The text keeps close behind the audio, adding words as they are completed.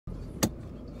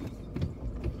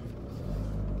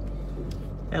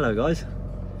Hello guys,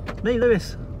 me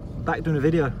Lewis, back doing a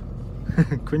video.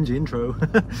 Cringy intro.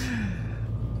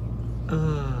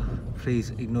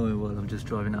 Please ignore me while I'm just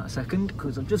driving out a second,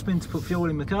 because I've just been to put fuel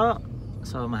in my car,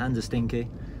 so my hands are stinky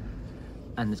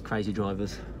and there's crazy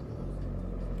drivers.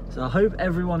 So I hope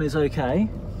everyone is okay.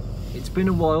 It's been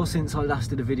a while since I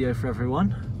last did a video for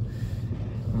everyone,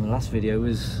 and the last video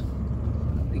was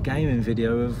a gaming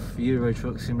video of Euro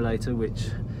Truck Simulator, which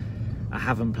I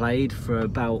haven't played for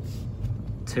about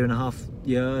 2.5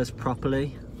 years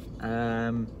properly.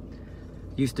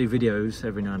 Used to do videos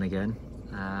every now and again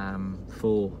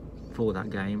for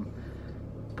that game,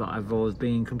 but I've always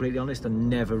been completely honest, I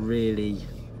never really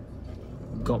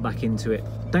got back into it.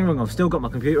 Don't get me wrong, I've still got my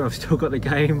computer, I've still got the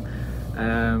game,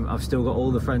 I've still got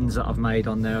all the friends that I've made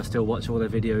on there, I still watch all their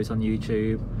videos on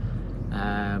YouTube.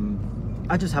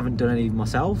 I just haven't done any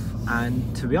myself,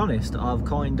 and to be honest, I've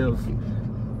kind of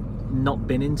not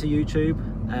been into YouTube.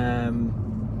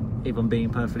 If I'm being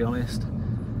perfectly honest,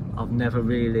 I've never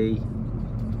really,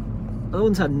 I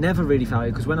wouldn't say I never really felt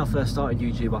it, because when I first started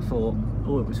YouTube I thought,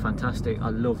 oh, it was fantastic, I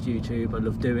loved YouTube, I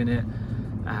loved doing it,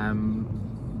 and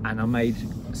I made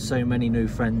so many new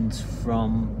friends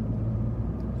from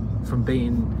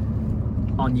being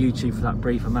on YouTube for that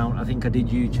brief amount. I think I did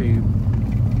YouTube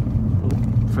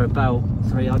for about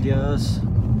 3 odd years,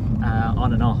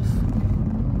 on and off.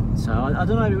 So I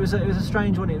don't know, it was a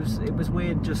strange one. It was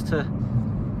weird just to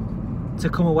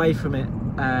come away from it,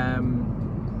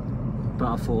 but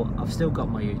I thought, I've still got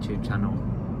my YouTube channel,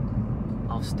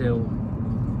 I'll still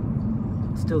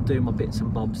do my bits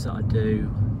and bobs that I do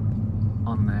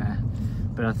on there,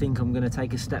 but I think I'm going to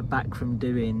take a step back from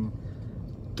doing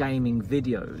gaming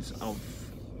videos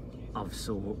of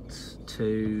sorts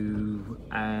to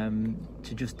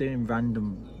just doing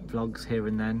random vlogs here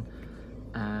and then.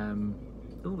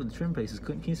 Oh, the trim piece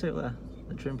can you see it there?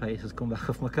 The trim piece has come back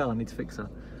off my car, I need to fix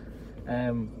that.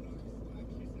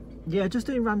 Yeah, just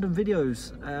doing random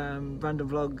videos, random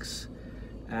vlogs.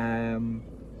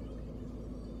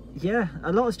 Yeah,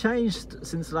 a lot has changed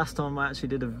since the last time I actually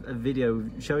did a video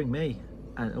showing me,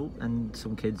 and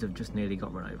some kids have just nearly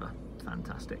got run over.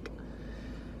 Fantastic.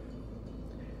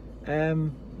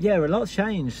 Yeah, a lot's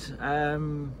changed.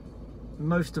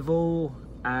 Most of all,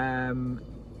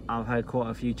 I've had quite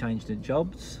a few changes in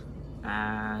jobs.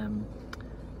 I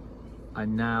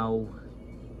now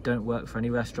don't work for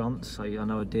any restaurants. I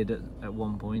know I did at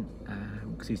one point,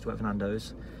 because I used to work for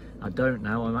Nando's. I don't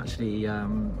now. I'm actually,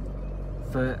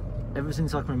 ever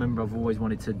since I can remember, I've always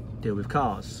wanted to deal with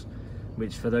cars,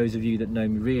 which for those of you that know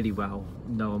me really well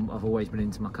know I've always been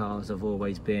into my cars. I've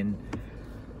always been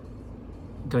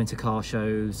going to car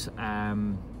shows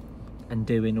and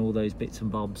doing all those bits and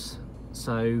bobs.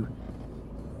 So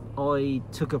I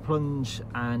took a plunge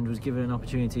and was given an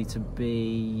opportunity to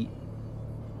be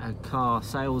a car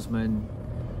salesman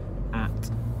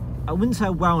at, I wouldn't say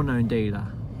a well-known dealer.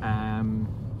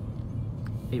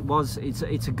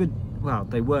 It's a good, well,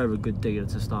 they were a good dealer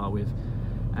to start with.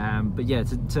 But yeah,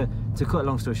 to cut a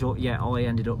long story short, yeah, I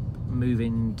ended up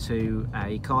moving to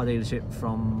a car dealership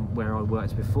from where I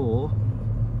worked before,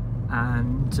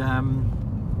 and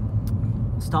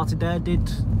started there,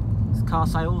 did car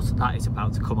sales. That is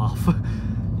about to come off.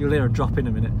 You'll hear a drop in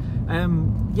a minute.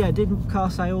 Yeah, did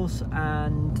car sales,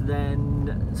 and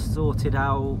then sorted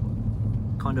out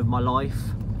kind of my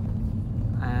life.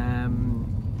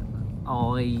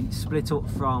 I split up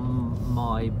from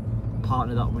my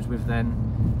partner that I was with then,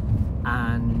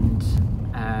 and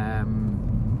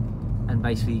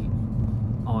basically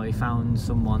I found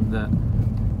someone that,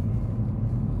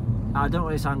 I don't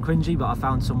want to sound cringy, but I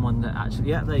found someone that actually,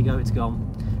 yeah, there you go, it's gone.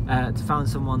 Found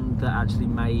someone that actually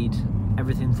made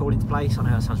everything fall into place. I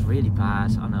know that sounds really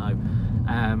bad, I know,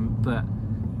 but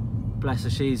bless her,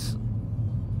 she's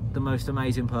the most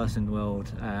amazing person in the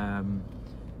world,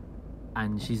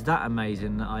 and she's that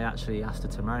amazing that I actually asked her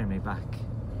to marry me back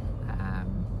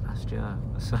last year.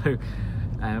 So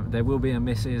there will be a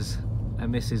Mrs.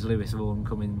 Lewis Vaughan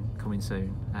coming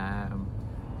soon.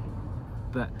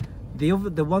 But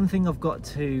the one thing I've got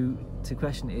to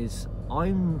question is,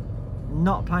 I'm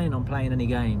not planning on playing any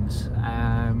games.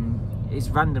 It's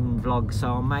random vlogs,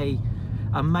 so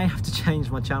I may have to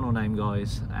change my channel name,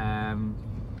 guys.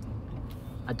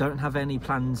 I don't have any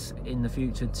plans in the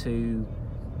future to,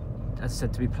 as I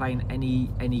said, to be playing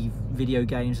any video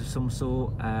games of some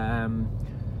sort.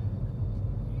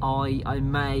 I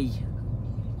may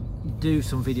do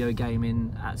some video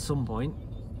gaming at some point,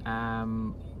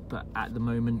 but at the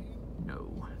moment,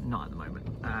 no, not at the moment.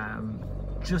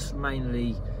 Just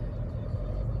mainly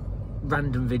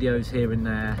random videos here and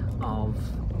there of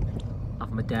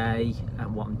my day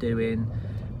and what I'm doing.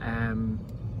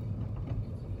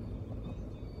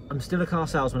 I'm still a car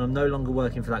salesman. I'm no longer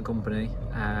working for that company.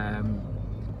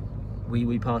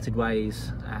 We parted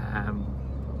ways,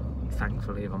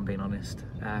 thankfully, if I'm being honest.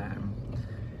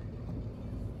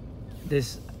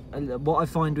 There's what I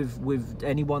find with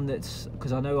anyone that's,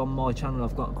 because I know on my channel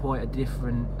I've got quite a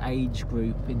different age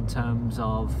group in terms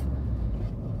of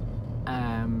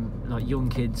like young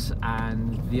kids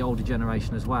and the older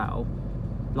generation as well.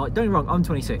 Like, don't get me wrong, I'm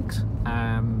 26,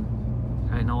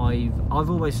 and I've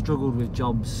always struggled with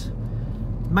jobs,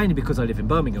 mainly because I live in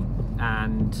Birmingham,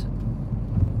 and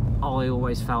I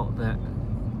always felt that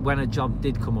when a job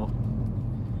did come up,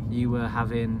 you were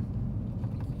having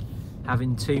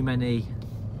too many.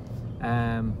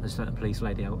 There's a police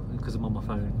lady out because I'm on my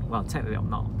phone. Well, technically I'm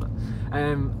not, but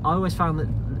I always found that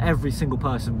every single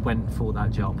person went for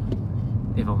that job,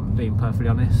 if I'm being perfectly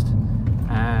honest.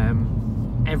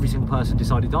 Every single person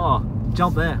decided, oh,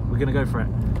 job there, we're going to go for it.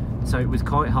 So it was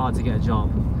quite hard to get a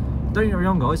job. Don't get me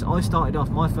wrong, guys, I started off,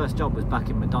 my first job was back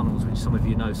in McDonald's, which some of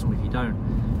you know, some of you don't.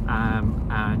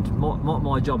 And what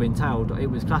my job entailed, it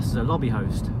was classed as a lobby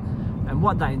host. And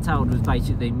what that entailed was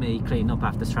basically me cleaning up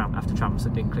after tramps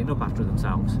that didn't clean up after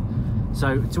themselves.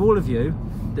 So to all of you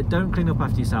that don't clean up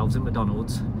after yourselves at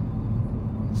McDonald's,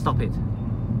 stop it.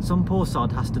 Some poor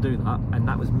sod has to do that, and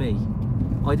that was me.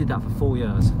 I did that for 4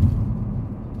 years.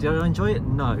 Did I enjoy it?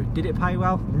 No. Did it pay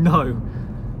well? No.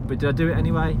 But did I do it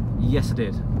anyway? Yes, I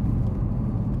did.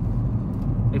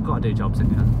 You've got to do jobs in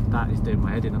here. That is doing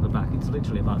my head in at the back. It's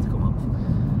literally about to come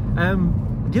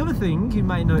off. The other thing you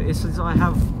may notice is I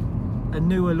have a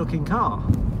newer looking car.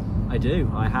 I do.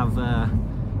 I have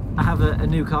a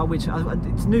new car, which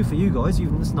it's new for you guys.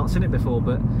 You've not seen it before,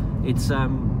 but it's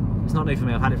not new for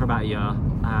me. I've had it for about a year.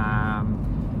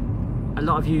 A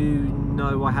lot of you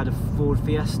know I had a Ford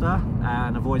Fiesta,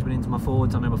 and I've always been into my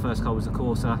Fords. I know my first car was a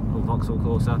Corsa, or Vauxhall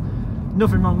Corsa.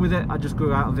 Nothing wrong with it, I just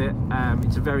grew out of it.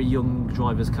 It's a very young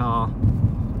driver's car,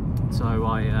 so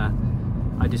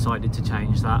I decided to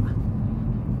change that.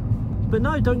 But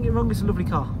no, don't get me wrong, it's a lovely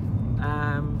car.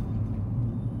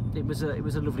 It was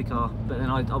a lovely car, but then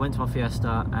I went to my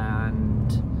Fiesta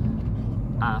and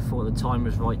I thought the time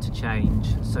was right to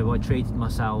change, so I treated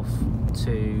myself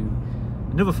to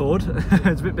another Ford.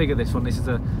 It's a bit bigger, this one. This is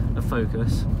a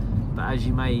Focus, but as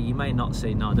you may not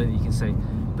see, no, I don't think you can see,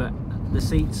 but the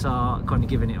seats are kind of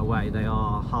giving it away. They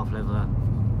are half leather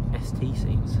ST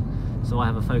seats, so I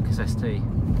have a Focus ST,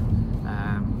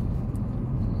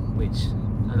 which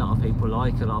a lot of people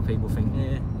like. A lot of people think,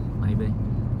 yeah, maybe,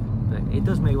 but it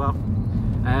does me well.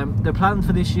 The plan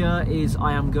for this year is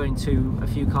I am going to a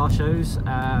few car shows.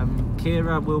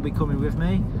 Kira will be coming with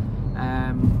me.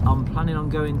 I'm planning on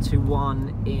going to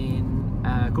one in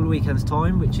a couple of weekends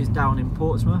time, which is down in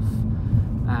Portsmouth,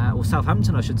 or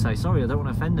Southampton I should say, sorry, I don't want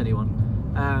to offend anyone.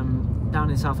 Down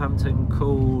in Southampton,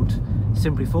 called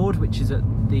Simply Ford, which is at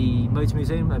the Motor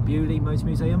Museum, at Bewley Motor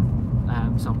Museum.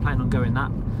 So I'm planning on going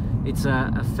that. It's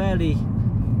a fairly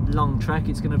long trek.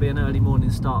 It's going to be an early morning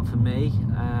start for me,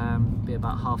 be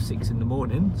about 6:30 in the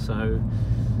morning, so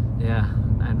yeah.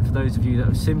 And for those of you that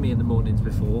have seen me in the mornings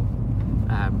before,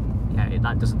 yeah,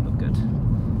 that doesn't look good.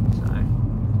 So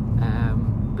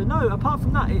but no, apart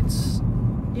from that, it's,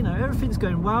 you know, everything's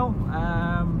going well.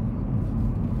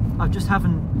 I just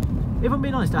haven't, if I'm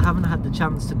being honest, I haven't had the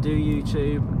chance to do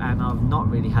YouTube, and I've not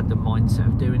really had the mindset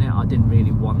of doing it. I didn't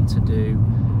really want to do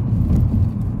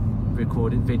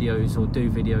recorded videos or do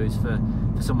videos for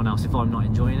someone else if I'm not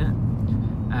enjoying it.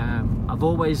 I've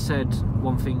always said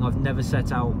one thing: I've never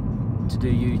set out to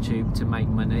do YouTube to make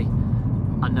money.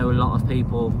 I know a lot of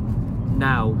people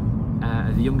now,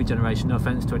 the younger generation, no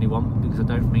offence to anyone because I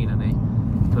don't mean any,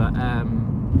 but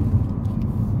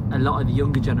a lot of the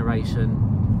younger generation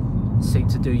seem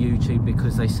to do YouTube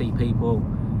because they see people,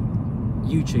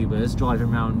 YouTubers, driving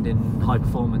around in high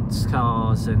performance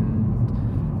cars and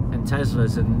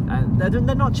Teslas, and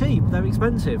they're not cheap, they're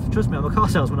expensive. Trust me, I'm a car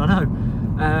salesman, I know.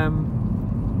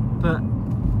 But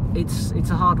it's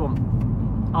a hard one.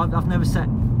 I've never set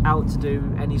out to do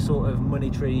any sort of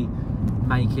monetary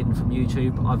making from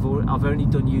YouTube. I've only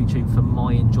done YouTube for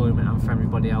my enjoyment and for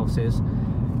everybody else's.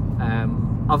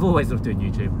 I've always loved doing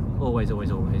YouTube, always,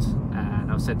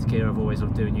 and I've said to Kira I've always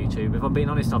loved doing YouTube. If I'm being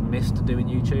honest, I've missed doing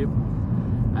YouTube,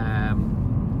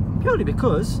 purely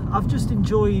because I've just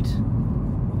enjoyed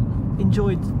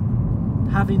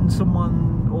having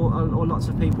someone or lots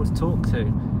of people to talk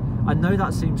to. I know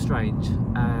that seems strange,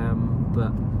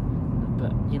 but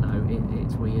you know,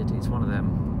 it's weird, it's one of them.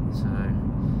 So,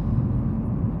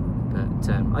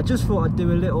 but I just thought I'd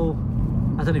do a little,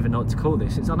 I don't even know what to call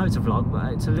this. I know it's a vlog,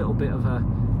 but it's a little bit of a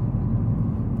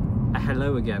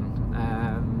hello again,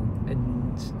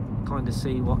 and kind of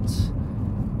see what's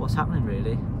what's happening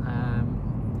really.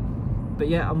 But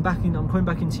yeah, I'm coming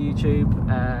back into YouTube,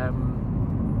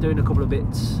 doing a couple of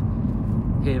bits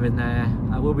here and there.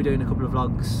 I will be doing a couple of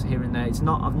vlogs here and there.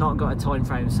 I've not got a time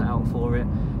frame set out for it,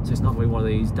 so it's not going to be one of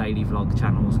these daily vlog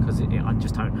channels because I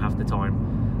just don't have the time.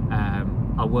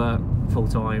 I work full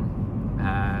time.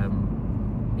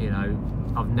 You know,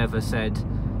 I've never said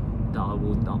that I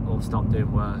will stop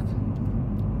doing work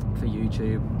for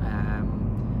YouTube.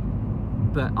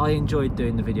 But I enjoyed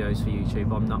doing the videos for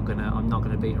YouTube. I'm not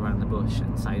gonna beat around the bush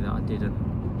and say that I didn't.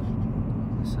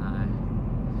 So,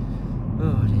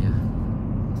 oh dear,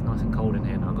 it's nice and cold in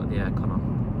here, and I've got the aircon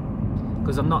on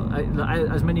because I'm not.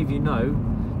 As many of you know,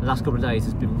 the last couple of days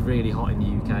has been really hot in the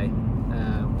UK.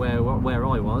 Where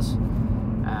I was,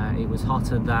 it was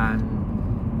hotter than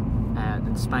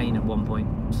Spain at one point.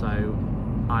 So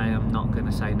I am not going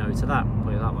to say no to that.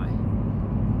 Put it that way.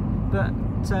 But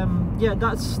yeah,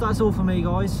 that's all for me,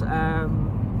 guys.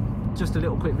 Just a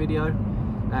little quick video.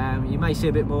 You may see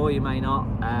a bit more, you may not.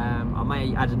 I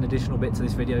may add an additional bit to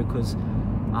this video because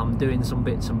I'm doing some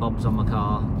bits and bobs on my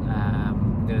car.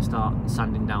 I'm going to start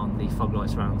sanding down the fog light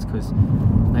surrounds because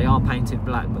they are painted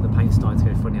black, but the paint's starting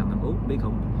to go funny on them. Oh, big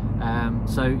hump.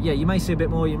 So yeah, you may see a bit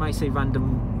more. You may see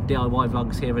random DIY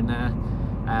vlogs here and there.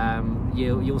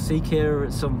 You'll see Kira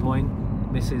at some point,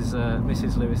 Mrs.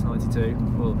 Lewis 92.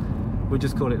 Well, we'll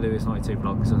just call it Lewis 92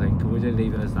 Vlogs, I think. We'll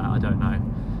leave it as that, I don't know.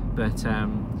 But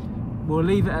we'll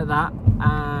leave it at that.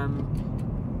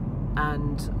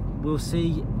 And we'll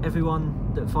see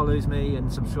everyone that follows me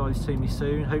and subscribes to me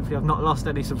soon. Hopefully I've not lost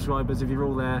any subscribers. If you're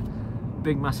all there,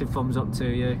 big massive thumbs up to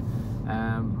you.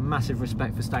 Massive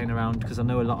respect for staying around because I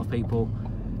know a lot of people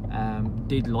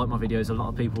did like my videos. A lot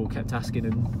of people kept asking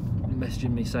and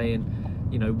messaging me saying,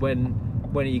 you know, when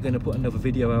are you going to put another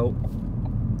video out?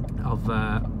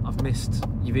 I've missed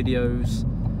your videos.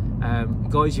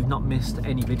 Guys, you've not missed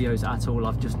any videos at all.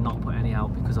 I've just not put any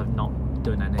out because I've not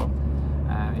done any,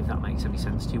 if that makes any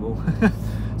sense to you all.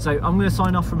 So I'm going to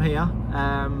sign off from here.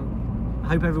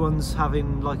 Hope everyone's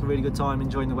having like a really good time,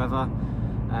 enjoying the weather.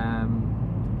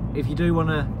 If you do want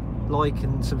to like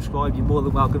and subscribe, you're more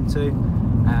than welcome to.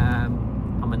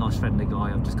 I'm a nice friendly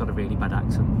guy. I've just got a really bad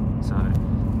accent, so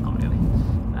not really.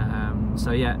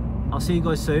 So yeah, I'll see you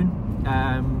guys soon.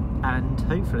 And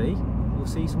hopefully we'll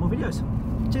see some more videos.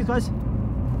 Cheers guys,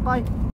 bye.